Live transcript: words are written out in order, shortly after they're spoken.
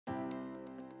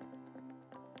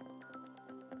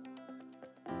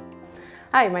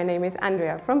Hi, my name is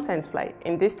Andrea from senseFly.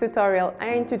 In this tutorial,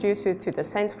 I introduce you to the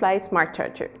senseFly Smart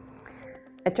Charger,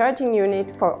 a charging unit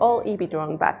for all EV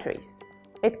drone batteries.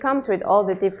 It comes with all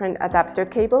the different adapter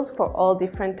cables for all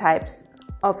different types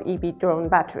of EV drone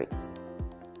batteries.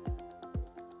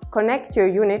 Connect your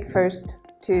unit first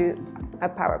to a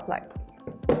power plug.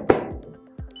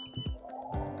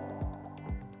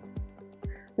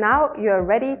 Now you are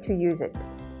ready to use it.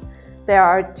 There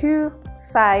are two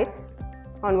sides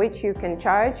on which you can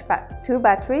charge two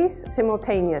batteries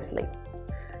simultaneously.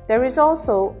 There is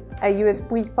also a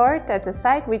USB port at the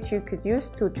side which you could use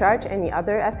to charge any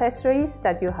other accessories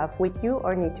that you have with you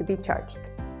or need to be charged.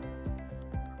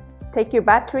 Take your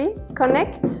battery,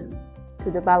 connect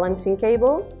to the balancing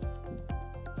cable,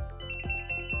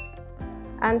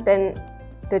 and then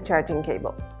the charging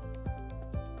cable.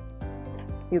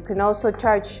 You can also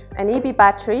charge an EV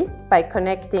battery by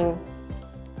connecting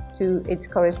to its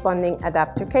corresponding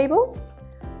adapter cable,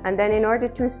 and then in order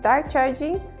to start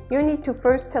charging you need to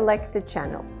first select the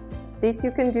channel. This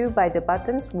you can do by the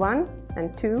buttons 1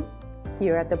 and 2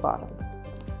 here at the bottom.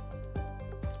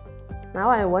 Now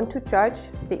I want to charge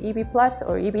the EV Plus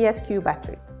or EBSQ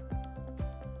battery.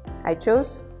 I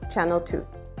chose channel 2.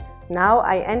 Now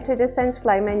I enter the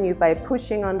senseFly menu by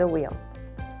pushing on the wheel.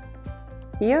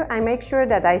 Here I make sure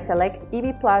that I select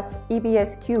EV Plus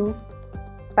EBSQ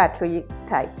battery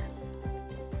type.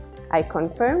 I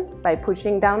confirm by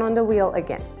pushing down on the wheel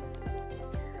again.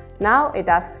 Now it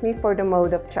asks me for the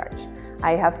mode of charge.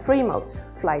 I have three modes: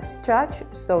 flight charge,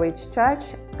 storage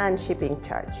charge, and shipping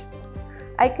charge.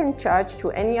 I can charge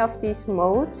to any of these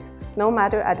modes no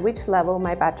matter at which level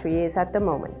my battery is at the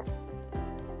moment.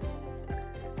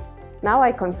 Now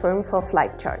I confirm for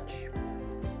flight charge.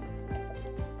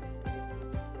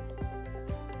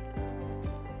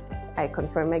 I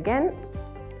confirm again,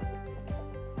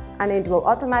 and it will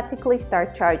automatically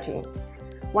start charging.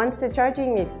 Once the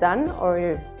charging is done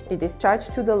or it is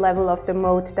charged to the level of the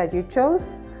mode that you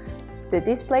chose, the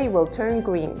display will turn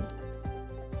green.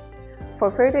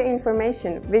 For further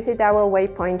information, visit our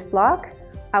Waypoint blog,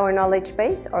 our knowledge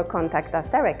base, or contact us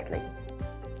directly.